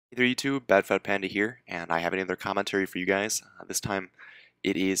Hey there YouTube, Bad Fat Panda here, and I have another commentary for you guys. This time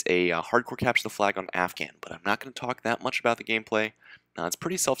it is a hardcore capture the flag on Afghan, but I'm not going to talk that much about the gameplay. It's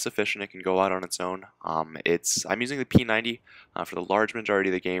pretty self-sufficient, it can go out on its own. I'm using the P90 for the large majority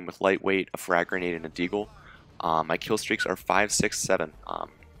of the game with lightweight, a frag grenade, and a Deagle. My kill streaks are 5, 6, 7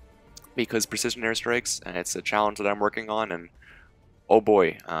 because precision airstrikes, and it's a challenge that I'm working on, and oh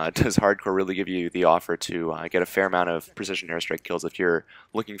boy, does hardcore really give you the offer to get a fair amount of precision airstrike kills if you're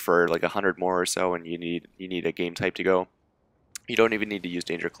looking for like 100 more or so and you need a game type to go. You don't even need to use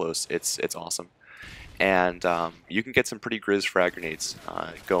danger close. It's awesome, and you can get some pretty grizz frag grenades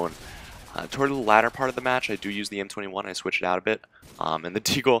going. Toward the latter part of the match, I do use the M21. I switch it out a bit, and the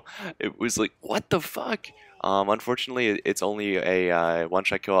Deagle, it was like, what the fuck? Unfortunately, it's only a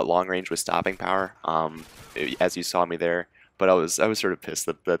one-shot kill at long range with stopping power, as you saw me there. But I was sort of pissed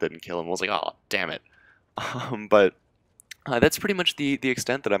that that didn't kill him. I was like, oh, damn it. But that's pretty much the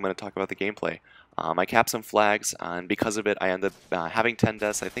extent that I'm going to talk about the gameplay. I capped some flags, and because of it, I ended up having 10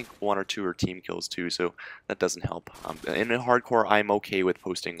 deaths. I think 1 or 2 are team kills too, so that doesn't help. In hardcore, I'm okay with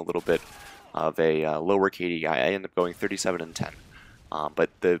posting a little bit of a lower KD. I end up going 37 and 10.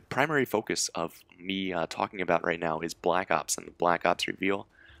 But the primary focus of me talking about right now is Black Ops and the Black Ops reveal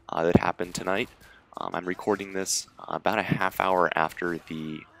that happened tonight. I'm recording this about a half hour after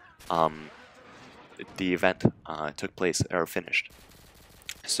the event took place or finished.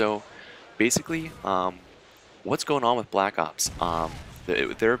 So basically, what's going on with Black Ops?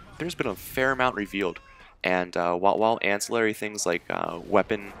 There's been a fair amount revealed, and while ancillary things like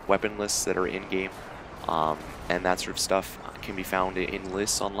weapon lists that are in game and that sort of stuff can be found in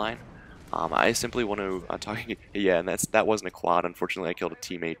lists online. I simply want to talk. Yeah, and that wasn't a quad. Unfortunately, I killed a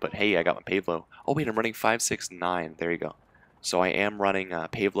teammate. But hey, I got my Pavelow. Oh wait, I'm running 5.6.9. There you go. So I am running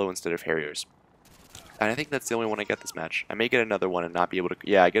Pavelow instead of Harriers. And I think that's the only one I get this match. I may get another one and not be able to.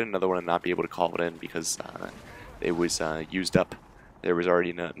 Yeah, I get another one and not be able to call it in because it was used up. There was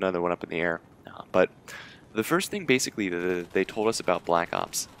already another one up in the air. But the first thing basically that they told us about Black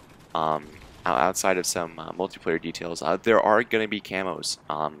Ops. Outside of some multiplayer details, there are going to be camos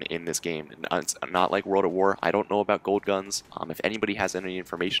in this game. It's not like World at War. I don't know about gold guns. If anybody has any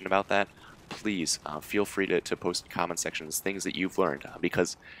information about that, please feel free to post in comment sections things that you've learned.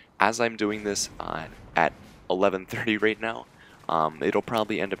 Because as I'm doing this at 11:30 right now, it'll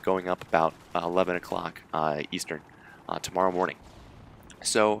probably end up going up about 11 o'clock Eastern tomorrow morning.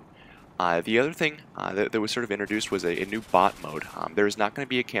 So the other thing that was sort of introduced was a new bot mode. There is not going to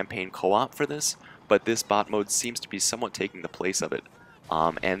be a campaign co-op for this, but this bot mode seems to be somewhat taking the place of it.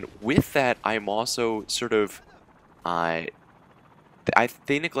 And with that, I'm also sort of...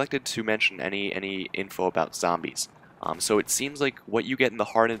 they neglected to mention any info about zombies. So it seems like what you get in the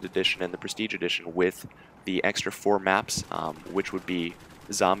Hardened Edition and the Prestige Edition with the extra 4 maps, which would be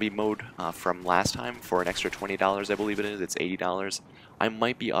zombie mode from last time for an extra $20, I believe it is. It's $80. I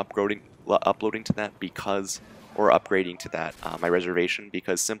might be uploading to that because, or upgrading to that, my reservation,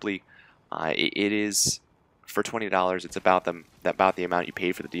 because simply it is for $20. It's about the amount you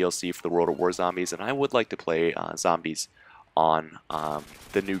paid for the DLC for the World at War zombies, and I would like to play zombies on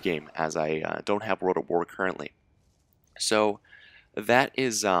the new game as I don't have World at War currently. So that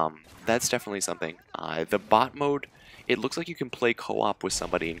is that's definitely something. The bot mode. It looks like you can play co-op with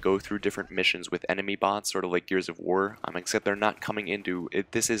somebody and go through different missions with enemy bots, sort of like Gears of War. Except they're not coming into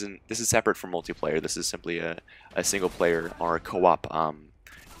it. This is separate from multiplayer. This is simply a single player or a co-op.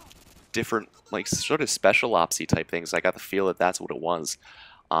 Different, like sort of special opsy type things. I got the feel that that's what it was.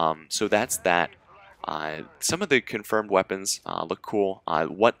 So that's that. Some of the confirmed weapons look cool.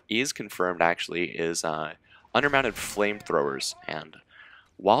 What is confirmed actually is undermounted flamethrowers, and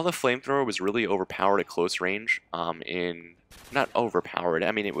while the flamethrower was really overpowered at close range, not overpowered,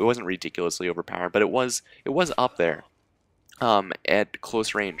 I mean it wasn't ridiculously overpowered, but it was up there at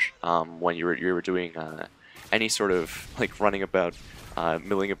close range when you were doing any sort of like running about,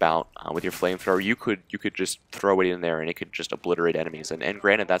 milling about with your flamethrower. You could just throw it in there and it could just obliterate enemies. And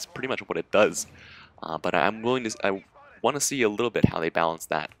granted, that's pretty much what it does. But I want to see a little bit how they balance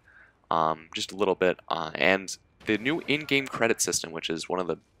that, just a little bit, and the new in-game credit system, which is one of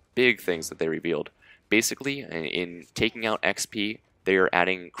the big things that they revealed. Basically, in taking out XP, they are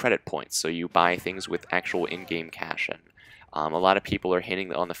adding credit points, so you buy things with actual in-game cash. And a lot of people are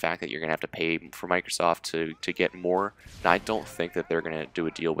hinting on the fact that you're going to have to pay for Microsoft to get more. And I don't think that they're going to do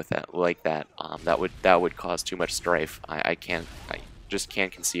a deal with that like that. That would cause too much strife. I just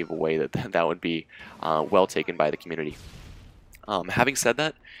can't conceive a way that would be well taken by the community. Having said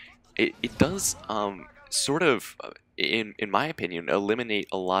that, it does sort of, in my opinion, eliminate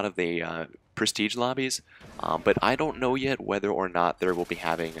a lot of the prestige lobbies, but I don't know yet whether or not there will be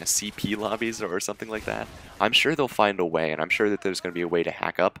having a CP lobbies or something like that. I'm sure they'll find a way, and I'm sure that there's going to be a way to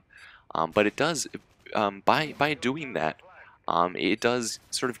hack up. But it does, by doing that, it does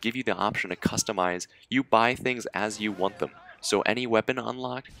sort of give you the option to customize. You buy things as you want them. So any weapon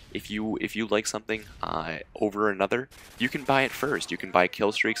unlocked, if you like something over another, you can buy it first. You can buy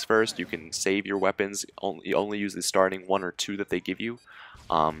Killstreaks first. You can save your weapons. Only use the starting 1 or 2 that they give you,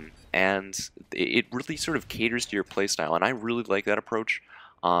 and it really sort of caters to your playstyle. And I really like that approach.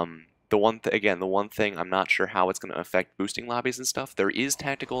 The one thing I'm not sure how it's going to affect boosting lobbies and stuff. There is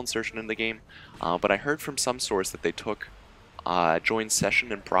tactical insertion in the game, but I heard from some source that they took join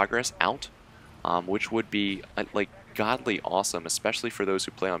session in progress out, which would be like godly awesome, especially for those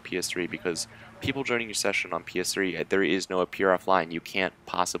who play on PS3, because people joining your session on PS3, there is no appear offline. You can't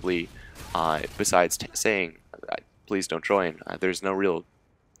possibly, besides saying please don't join, there's no real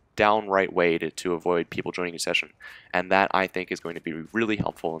downright way to avoid people joining your session, and that I think is going to be really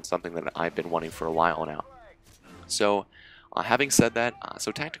helpful and something that I've been wanting for a while now. So having said that,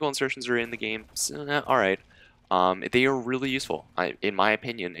 so tactical insertions are in the game. So, alright. They are really useful, in my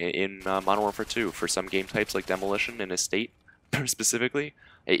opinion, in Modern Warfare 2 for some game types like Demolition and Estate specifically.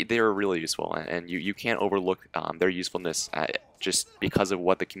 They are really useful, and you can't overlook their usefulness just because of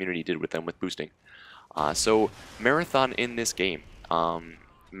what the community did with them with boosting. So Marathon in this game,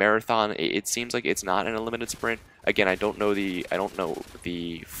 Marathon, it seems like it's not an unlimited sprint. Again, I don't know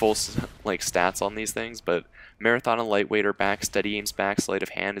the full like stats on these things, but Marathon and Lightweight are back, Steady Aim's back, Sleight of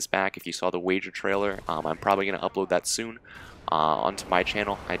Hand is back. If you saw the Wager trailer, I'm probably going to upload that soon onto my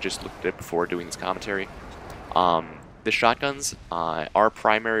channel. I just looked at it before doing this commentary. The shotguns are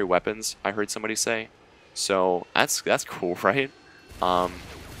primary weapons, I heard somebody say, so that's cool, right?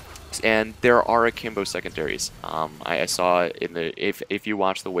 And there are akimbo secondaries. I saw in the if you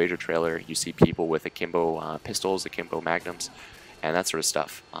watch the Wager trailer, you see people with akimbo pistols, akimbo magnums, and that sort of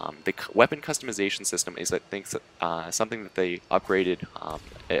stuff. The weapon customization system is, I think, something that they upgraded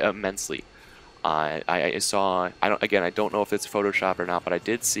immensely. I saw, I don't know if it's Photoshop or not, but I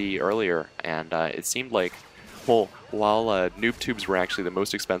did see earlier, and it seemed like, well, while noob tubes were actually the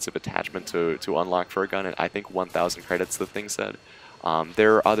most expensive attachment to unlock for a gun, and I think 1,000 credits the thing said.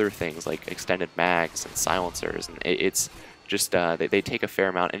 There are other things like extended mags and silencers, and it's just they take a fair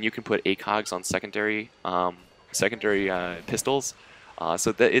amount, and you can put ACOGs on secondary pistols,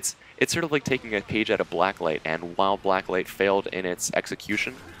 so that it's sort of like taking a page out of Blacklight. And while Blacklight failed in its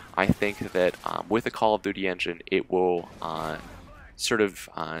execution, I think that with the Call of Duty engine, it will sort of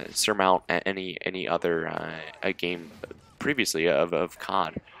surmount any other game previously of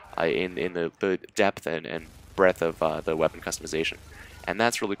COD in the depth and breadth of the weapon customization, and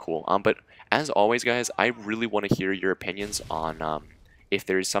that's really cool. But as always, guys, I really want to hear your opinions on if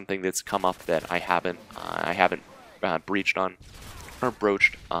there's something that's come up that I haven't breached on or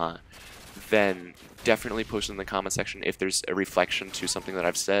broached. Then definitely post it in the comment section. If there's a reflection to something that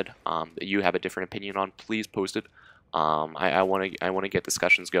I've said that you have a different opinion on, please post it. I want to get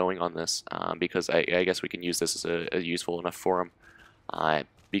discussions going on this because I guess we can use this as a useful enough forum.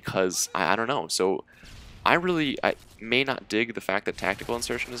 Because I don't know. So I may not dig the fact that tactical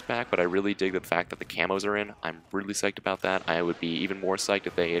insertion is back, but I really dig the fact that the camos are in. I'm really psyched about that. I would be even more psyched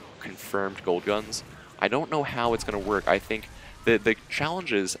if they had confirmed gold guns. I don't know how it's going to work. I think the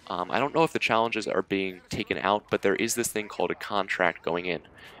challenges, I don't know if the challenges are being taken out, but there is this thing called a contract going in.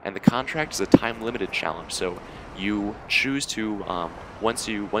 And the contract is a time-limited challenge, so you choose to, once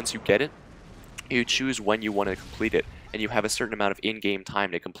you get it, you choose when you want to complete it, and you have a certain amount of in-game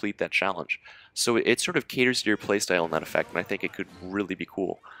time to complete that challenge. So it sort of caters to your playstyle in that effect, and I think it could really be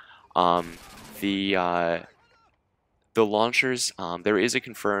cool. The launchers, there is a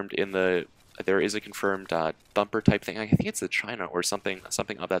confirmed thumper type thing. I think it's the China or something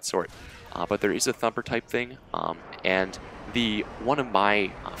of that sort. But there is a thumper type thing, and one of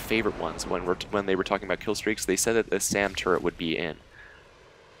my favorite ones when they were talking about Killstreaks, they said that the SAM turret would be in.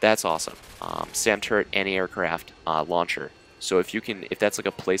 That's awesome. SAM turret anti-aircraft launcher. So if that's like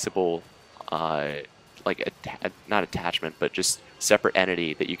a placeable, not attachment, but just separate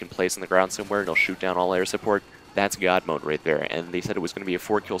entity that you can place on the ground somewhere and it'll shoot down all air support, that's God mode right there. And they said it was going to be a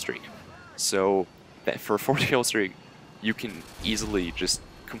 4-kill streak. So for a 4-kill streak, you can easily just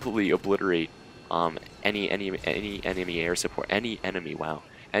completely obliterate any enemy air support, any enemy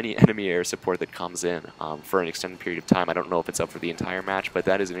air support that comes in for an extended period of time. I don't know if it's up for the entire match, but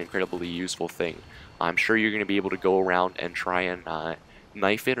that is an incredibly useful thing. I'm sure you're going to be able to go around and try and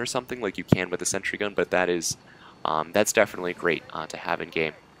knife it or something like you can with a sentry gun, but that's definitely great to have in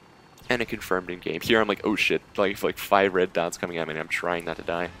game. And it confirmed in game. Here I'm like, oh shit, like 5 red dots coming at me and I'm trying not to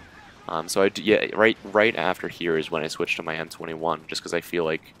die. So yeah, right after here is when I switched to my M21, just because I feel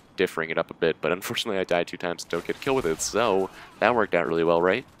like differing it up a bit. But unfortunately, I died 2 times and don't get a kill with it, so that worked out really well,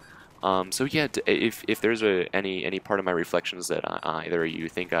 right? So yeah, if there's any part of my reflections that either you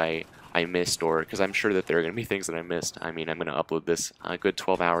think I missed, or because I'm sure that there are going to be things that I missed. I mean, I'm going to upload this a good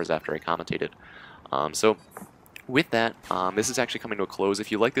 12 hours after I commentated. So with that, this is actually coming to a close.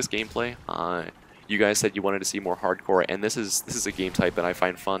 If you like this gameplay, you guys said you wanted to see more hardcore, and this is a game type that I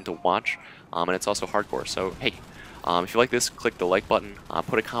find fun to watch, and it's also hardcore. So hey, if you like this, click the like button.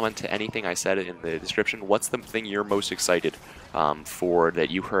 Put a comment to anything I said in the description. What's the thing you're most excited for that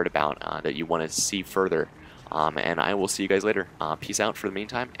you heard about that you want to see further? And I will see you guys later. Peace out for the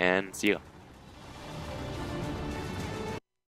meantime, and see ya.